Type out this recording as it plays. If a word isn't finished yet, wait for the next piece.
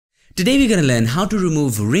Today we're gonna learn how to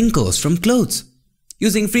remove wrinkles from clothes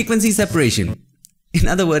using frequency separation. In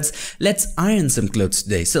other words, let's iron some clothes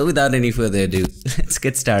today. So without any further ado, let's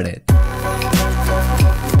get started.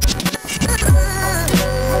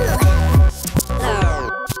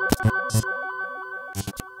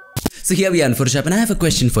 So here we are in Photoshop and I have a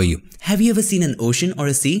question for you. Have you ever seen an ocean or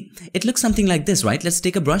a sea? It looks something like this, right? Let's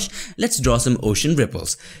take a brush. Let's draw some ocean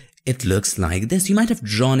ripples. It looks like this. You might have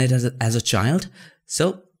drawn it as a child.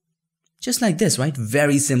 So just like this, right?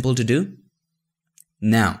 Very simple to do.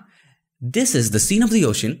 Now, this is the scene of the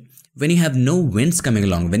ocean when you have no winds coming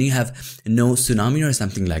along, when you have no tsunami or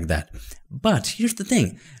something like that. But here's the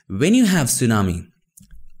thing. When you have tsunami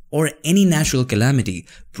or any natural calamity,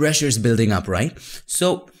 pressure is building up, right?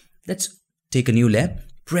 So let's take a new layer.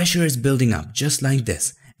 Pressure is building up just like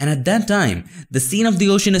this. And at that time, the scene of the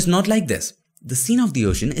ocean is not like this. The scene of the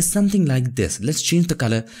ocean is something like this. Let's change the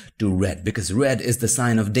color to red because red is the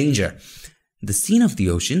sign of danger. The scene of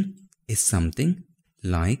the ocean is something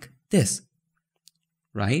like this,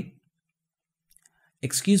 right?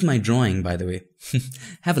 Excuse my drawing, by the way.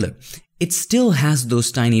 Have a look. It still has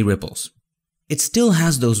those tiny ripples. It still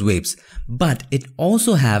has those waves, but it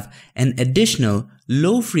also have an additional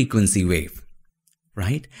low frequency wave,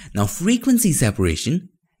 right? Now, frequency separation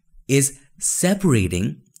is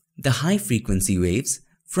separating the high frequency waves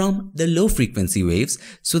from the low frequency waves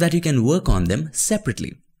so that you can work on them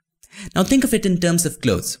separately. Now think of it in terms of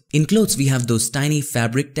clothes. In clothes, we have those tiny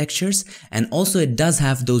fabric textures and also it does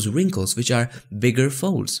have those wrinkles which are bigger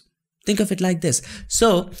folds. Think of it like this.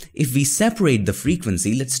 So if we separate the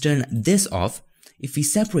frequency, let's turn this off. If we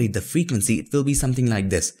separate the frequency, it will be something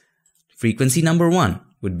like this. Frequency number 1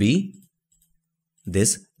 would be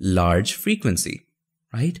this large frequency,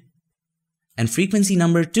 right? And frequency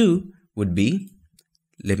number 2 would be,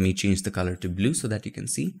 let me change the color to blue so that you can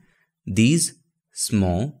see, these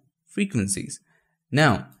small frequencies.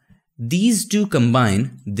 Now, these two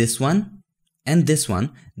combine, this one and this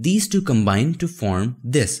one, these two combine to form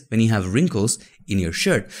this when you have wrinkles in your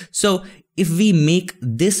shirt. So if we make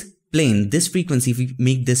this plane, this frequency, if we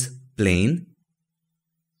make this plane,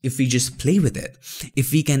 if we just play with it,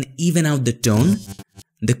 if we can even out the tone,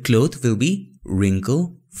 the cloth will be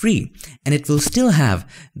wrinkle free and it will still have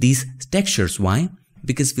these textures. Why?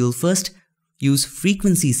 Because we'll first use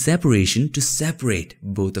frequency separation to separate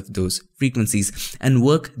both of those frequencies and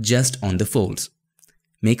work just on the folds.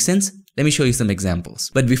 Make sense? Let me show you some examples.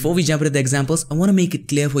 But before we jump into the examples, I want to make it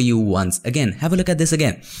clear for you once again. Have a look at this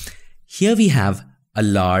again. Here we have a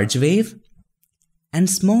large wave and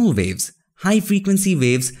small waves, high frequency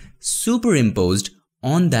waves superimposed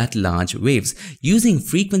on that large waves. Using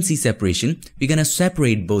frequency separation, we're going to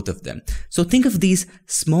separate both of them. So think of these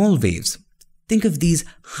small waves. Think of these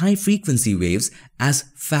high frequency waves as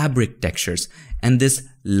fabric textures and this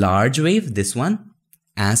large wave, this one,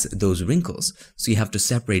 as those wrinkles. So you have to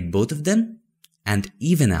separate both of them and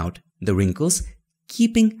even out the wrinkles,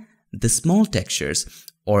 keeping the small textures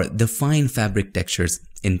or the fine fabric textures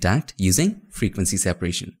intact using frequency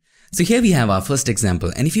separation. So here we have our first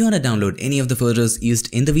example, and if you want to download any of the photos used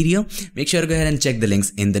in the video, make sure to go ahead and check the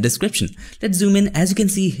links in the description. Let's zoom in. As you can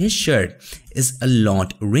see, his shirt is a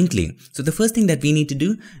lot wrinkly. So the first thing that we need to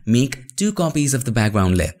do, make 2 copies of the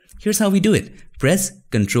background layer. Here's how we do it. Press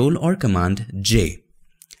Ctrl or Command J.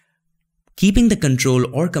 Keeping the Ctrl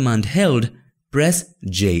or Command held, press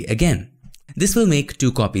J again. This will make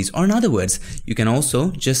 2 copies, or in other words, you can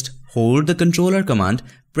also just hold the Ctrl or Command,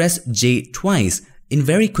 press J twice in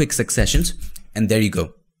very quick successions, and there you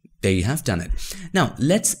go. There you have done it. Now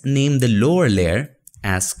let's name the lower layer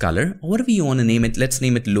as color, or whatever you want to name it. Let's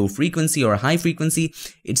name it low frequency or high frequency.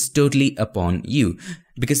 It's totally upon you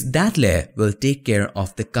because that layer will take care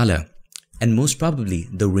of the color and most probably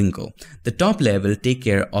the wrinkle. The top layer will take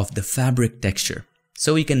care of the fabric texture.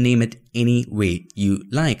 So you can name it any way you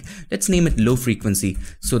like. Let's name it low frequency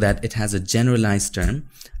so that it has a generalized term,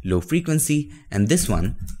 low frequency, and this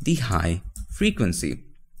one, the high frequency.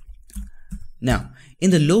 Now,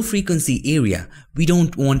 in the low frequency area, we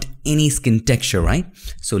don't want any skin texture, right?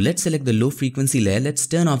 So let's select the low frequency layer. Let's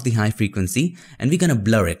turn off the high frequency and we're gonna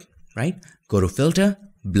blur it, right? Go to Filter,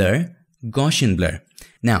 Blur, Gaussian Blur.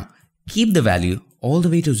 Now, keep the value all the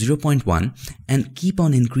way to 0.1 and keep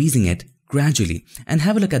on increasing it gradually. And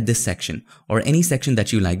have a look at this section or any section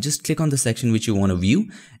that you like. Just click on the section which you want to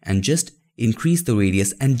view and just increase the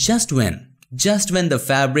radius, and just when the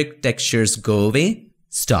fabric textures go away,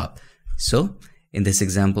 stop. So in this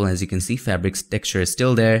example, as you can see, fabric texture is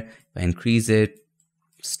still there. If I increase it,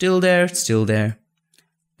 still there, still there.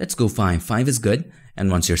 Let's go 5. 5 is good.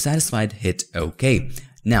 And once you're satisfied, hit OK.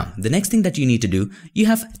 Now, the next thing that you need to do, you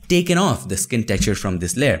have taken off the skin texture from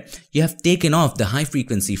this layer. You have taken off the high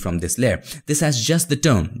frequency from this layer. This has just the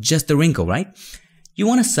tone, just the wrinkle, right? You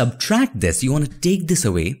want to subtract this. You want to take this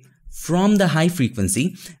away from the high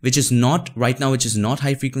frequency, which is not right now, which is not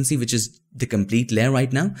high frequency, which is the complete layer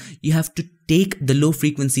right now. You have to take the low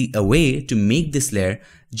frequency away to make this layer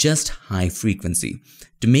just high frequency.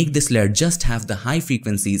 To make this layer just have the high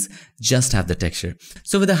frequencies, just have the texture.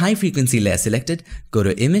 So with the high frequency layer selected, go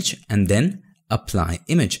to image and then apply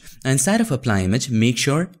image. Now inside of apply image, make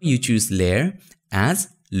sure you choose layer as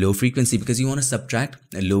low frequency because you want to subtract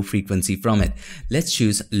a low frequency from it. Let's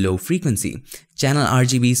choose low frequency. Channel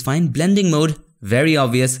RGB is fine. Blending mode, very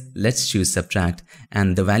obvious. Let's choose subtract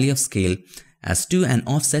and the value of scale as 2 and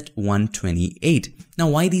offset 128. Now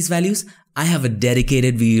why these values? I have a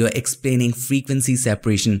dedicated video explaining frequency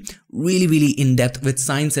separation really in depth with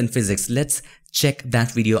science and physics. Let's check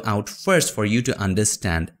that video out first for you to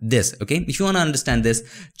understand this, okay? If you want to understand this,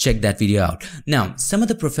 check that video out. Now, some of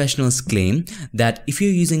the professionals claim that if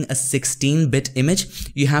you're using a 16-bit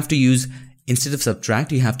image, you have to use, instead of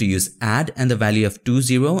subtract, you have to use add and the value of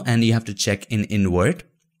 20 and you have to check in invert.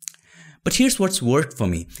 But here's what's worked for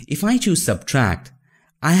me. If I choose subtract,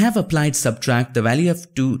 I have applied subtract the value of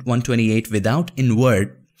 128 without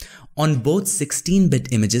invert on both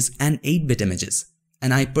 16-bit images and 8-bit images.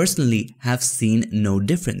 And I personally have seen no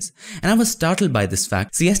difference. And I was startled by this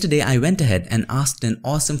fact. So yesterday I went ahead and asked an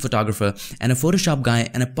awesome photographer and a Photoshop guy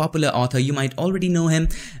and a popular author, you might already know him,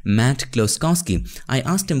 Matt Kloskowski. I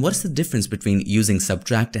asked him what's the difference between using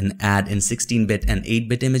subtract and add in 16-bit and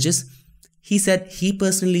 8-bit images. He said he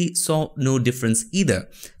personally saw no difference either.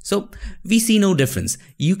 So we see no difference.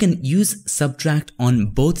 You can use subtract on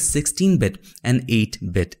both 16-bit and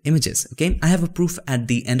 8-bit images. Okay, I have a proof at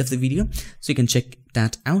the end of the video, so you can check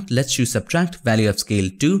that out. Let's choose subtract, value of scale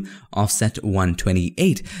 2, offset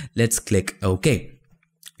 128. Let's click OK.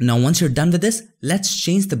 Now once you're done with this, let's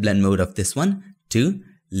change the blend mode of this one to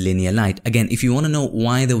linear light. Again, if you want to know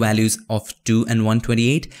why the values of 2 and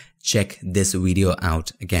 128, check this video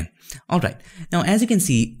out again. Alright, now as you can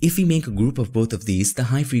see, if we make a group of both of these, the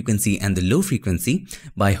high frequency and the low frequency,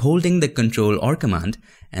 by holding the control or command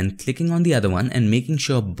and clicking on the other one and making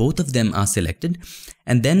sure both of them are selected,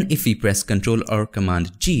 and then if we press control or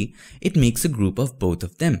command G, it makes a group of both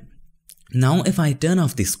of them. Now if I turn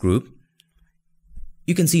off this group,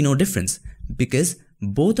 you can see no difference because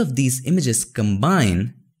both of these images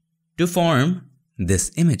combine to form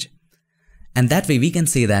this image. And that way we can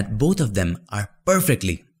say that both of them are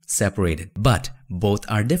perfectly separated, but both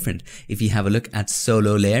are different. If you have a look at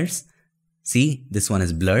solo layers, see this one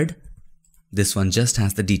is blurred, this one just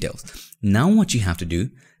has the details. Now what you have to do,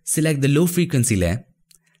 select the low frequency layer,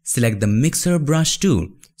 select the mixer brush tool.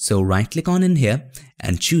 So right click on in here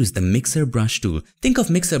and choose the mixer brush tool. Think of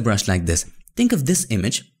mixer brush like this. Think of this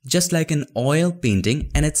image just like an oil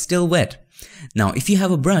painting and it's still wet. Now if you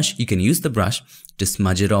have a brush, you can use the brush to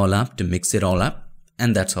smudge it all up, to mix it all up,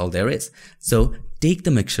 and that's all there is. So take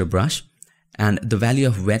the mixer brush and the value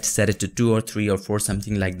of wet, set it to 2 or 3 or 4,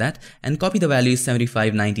 something like that, and copy the value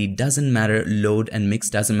 75, 90, doesn't matter, load and mix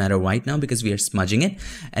doesn't matter right now because we are smudging it,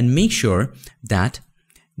 and make sure that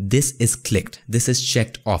this is clicked, this is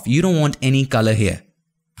checked off. You don't want any color here.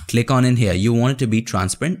 Click on in here, you want it to be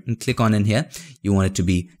transparent, and click on in here, you want it to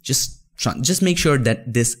be just make sure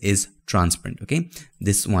that this is transparent, okay?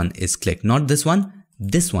 This one is clicked, not this one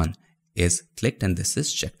is clicked and this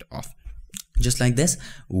is checked off. Just like this,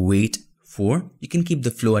 wait for, you can keep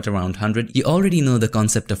the flow at around 100. You already know the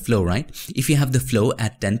concept of flow, right? If you have the flow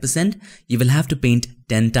at 10%, you will have to paint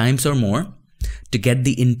 10 times or more to get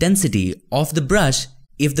the intensity of the brush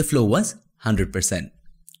if the flow was 100%.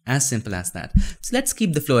 As simple as that. So let's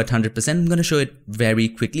keep the flow at 100%. I'm going to show it very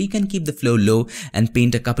quickly. You can keep the flow low and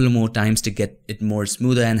paint a couple more times to get it more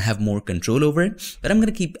smoother and have more control over it. But I'm going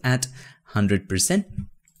to keep at 100%.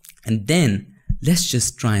 And then let's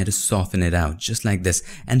just try to soften it out just like this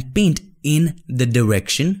and paint in the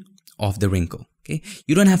direction of the wrinkle. Okay,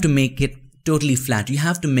 you don't have to make it totally flat. You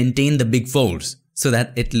have to maintain the big folds so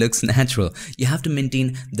that it looks natural. You have to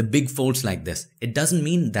maintain the big folds like this. It doesn't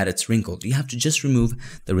mean that it's wrinkled. You have to just remove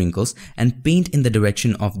the wrinkles and paint in the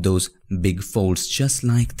direction of those big folds just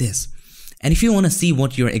like this. And if you want to see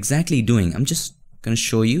what you're exactly doing, I'm just going to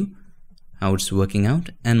show you how it's working out.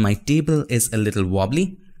 And my table is a little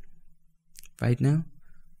wobbly right now.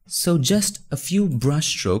 So just a few brush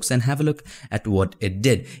strokes and have a look at what it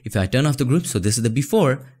did. If I turn off the group, so this is the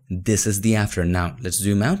before, this is the after. Now let's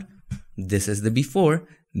zoom out. This is the before,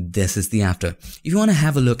 this is the after. If you want to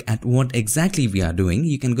have a look at what exactly we are doing,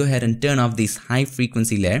 you can go ahead and turn off this high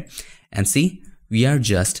frequency layer and see we are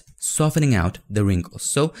just softening out the wrinkles.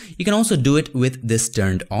 So you can also do it with this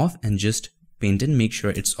turned off and just paint it, make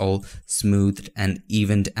sure it's all smoothed and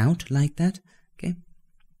evened out like that. Okay.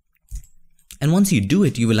 And once you do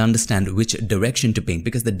it, you will understand which direction to paint,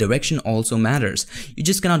 because the direction also matters. You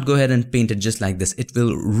just cannot go ahead and paint it just like this. It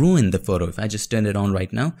will ruin the photo. If I just turn it on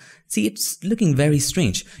right now, see, it's looking very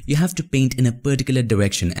strange. You have to paint in a particular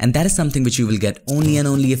direction, and that is something which you will get only and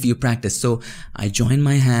only if you practice. So I join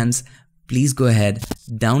my hands. Please go ahead,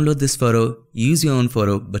 download this photo, use your own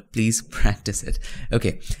photo, but please practice it.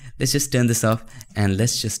 Okay, let's just turn this off and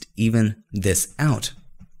let's just even this out.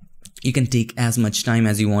 You can take as much time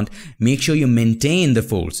as you want. Make sure you maintain the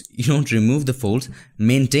folds. You don't remove the folds,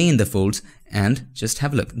 maintain the folds, and just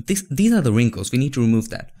have a look. These are the wrinkles. We need to remove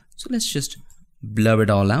that. So let's just blur it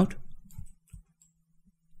all out.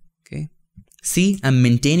 Okay. See, I'm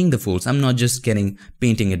maintaining the folds. I'm not just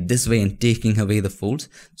painting it this way and taking away the folds.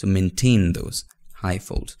 So maintain those high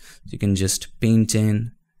folds. So you can just paint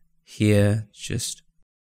in here, just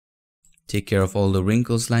take care of all the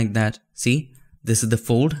wrinkles like that. See? This is the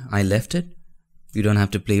fold, I left it. You don't have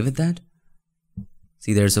to play with that.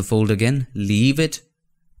 See, there's a fold again. Leave it.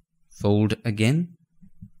 Fold again.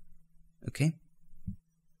 Okay.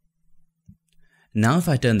 Now if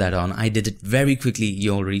I turn that on, I did it very quickly.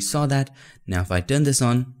 You already saw that. Now if I turn this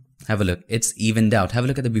on, have a look. It's evened out. Have a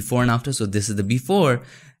look at the before and after. So this is the before.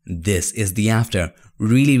 This is the after.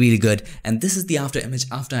 Really, really good. And this is the after image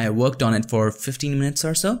after I worked on it for 15 minutes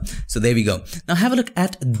or so. So there we go. Now have a look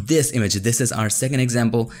at this image. This is our second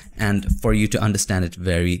example, and for you to understand it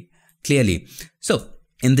very clearly. So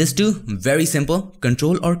in this too, very simple.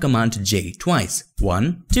 Control or Command J twice.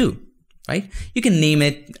 1, 2. Right? You can name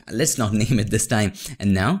it. Let's not name it this time.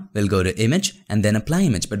 And now we'll go to image and then apply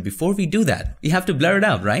image. But before we do that, we have to blur it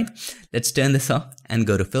out, right? Let's turn this off and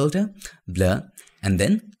go to filter, blur, and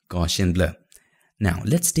then Gaussian blur. Now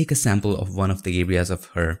let's take a sample of one of the areas of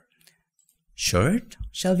her shirt,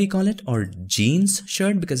 shall we call it, or jeans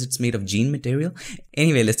shirt, because it's made of jean material.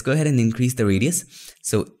 Anyway, let's go ahead and increase the radius.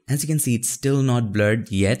 So as you can see, it's still not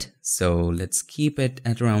blurred yet. So let's keep it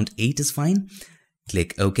at around 8 is fine.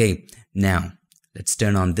 Click OK. Now let's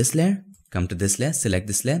turn on this layer, come to this layer, select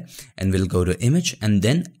this layer, and we'll go to image and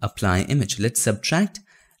then apply image. Let's subtract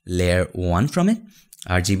layer 1 from it.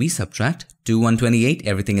 RGB, subtract to 128,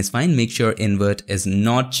 everything is fine. Make sure invert is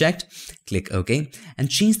not checked. Click OK and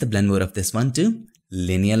change the blend mode of this one to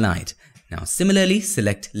linear light. Now similarly,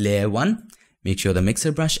 select layer 1, make sure the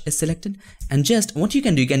mixer brush is selected, and just what you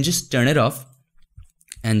can do, you can just turn it off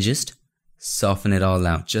and just soften it all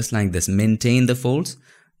out just like this. Maintain the folds,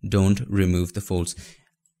 don't remove the folds.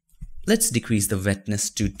 Let's decrease the wetness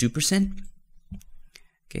to 2%.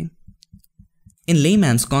 Okay. In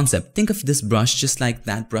layman's concept, think of this brush just like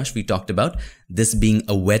that brush we talked about, this being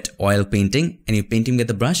a wet oil painting, and you're painting with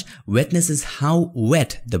the brush. Wetness is how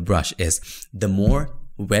wet the brush is. The more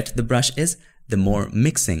wet the brush is, the more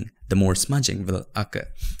mixing, the more smudging will occur.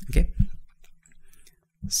 Okay.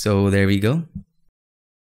 So there we go.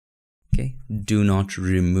 Okay. Do not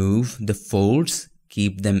remove the folds,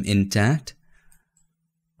 keep them intact.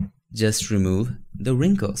 Just remove the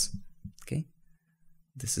wrinkles. Okay.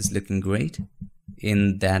 This is looking great.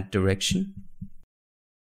 In that direction,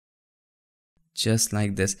 just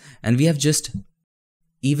like this, and we have just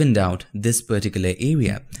evened out this particular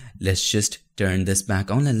area. Let's just turn this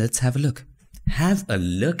back on and let's have a look. Have a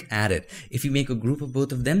look at it. If you make a group of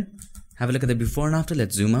both of them, have a look at the before and after.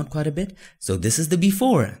 Let's zoom out quite a bit. So this is the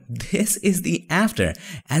before, this is the after.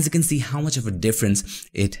 As you can see how much of a difference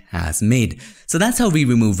it has made. So that's how we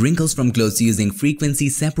remove wrinkles from clothes using frequency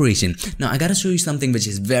separation. Now I gotta show you something which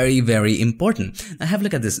is very, very important. Now have a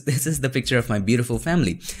look at this. This is the picture of my beautiful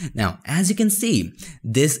family. Now as you can see,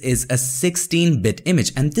 this is a 16-bit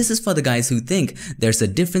image, and this is for the guys who think there's a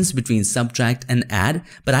difference between subtract and add,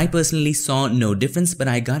 but I personally saw no difference, but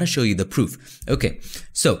I gotta show you the proof. Okay,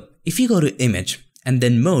 so if you go to image and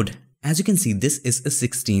then mode, as you can see, this is a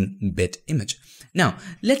 16-bit image. Now,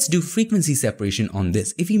 let's do frequency separation on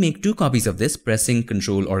this. If you make 2 copies of this, pressing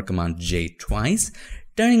Ctrl or Command J twice,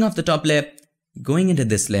 turning off the top layer, going into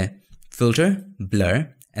this layer, filter,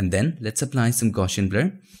 blur, and then let's apply some Gaussian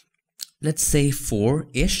blur. Let's say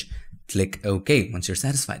 4-ish, click OK once you're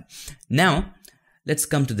satisfied. Now, let's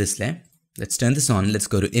come to this layer. Let's turn this on. Let's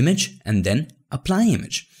go to image and then apply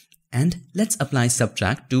image. And let's apply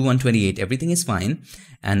subtract to 128. Everything is fine.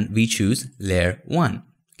 And we choose layer 1.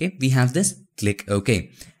 Okay, we have this. Click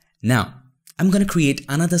OK. Now, I'm going to create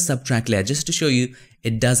another subtract layer just to show you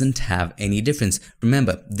it doesn't have any difference.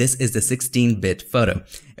 Remember, this is the 16-bit photo.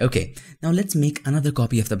 Okay, now let's make another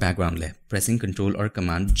copy of the background layer. Pressing Ctrl or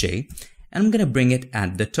Command J. And I'm going to bring it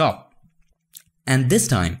at the top. And this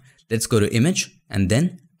time, Let's go to image and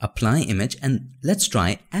then apply image, and let's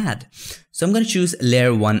try add. So I'm going to choose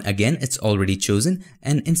layer 1 again. It's already chosen,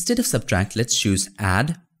 and instead of subtract, let's choose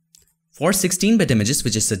add. For 16-bit images,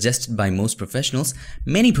 which is suggested by most professionals,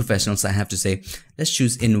 many professionals I have to say, let's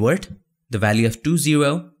choose invert, the value of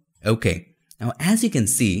 20. Okay. Now as you can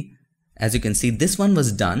see, this one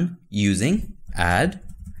was done using add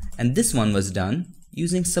and this one was done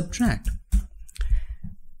using subtract.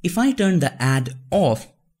 If I turn the add off,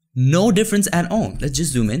 no difference at all. Let's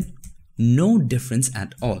just zoom in. No difference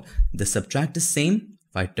at all. The subtract is same.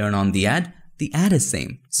 If I turn on the add is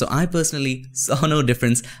same. So I personally saw no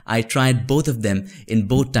difference. I tried both of them in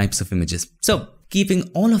both types of images. So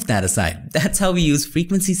keeping all of that aside, that's how we use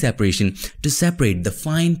frequency separation to separate the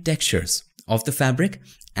fine textures of the fabric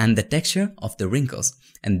and the texture of the wrinkles,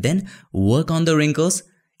 and then work on the wrinkles,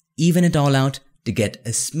 even it all out to get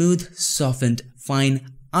a smooth, softened,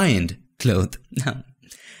 fine, ironed cloth. Now,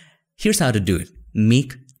 here's how to do it.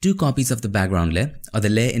 Make 2 copies of the background layer or the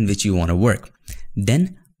layer in which you want to work.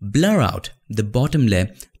 Then blur out the bottom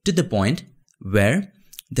layer to the point where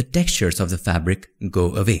the textures of the fabric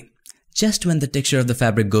go away. Just when the texture of the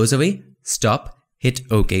fabric goes away, stop, hit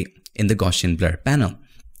OK in the Gaussian blur panel.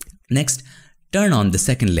 Next, turn on the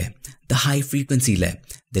second layer, the high frequency layer.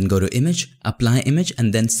 Then go to image, apply image,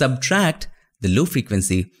 and then subtract the low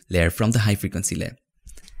frequency layer from the high frequency layer.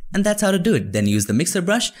 And that's how to do it. Then use the mixer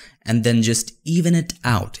brush and then just even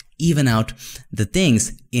out the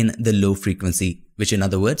things in the low frequency, which in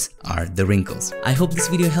other words are the wrinkles. I hope this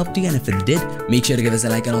video helped you, and if it did, make sure to give us a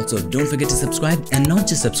like, and also don't forget to subscribe, and not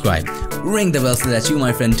just subscribe, ring the bell so that you,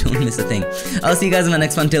 my friend, don't miss a thing. I'll see you guys in my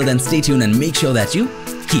next one. Till then, stay tuned and make sure that you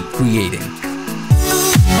keep creating.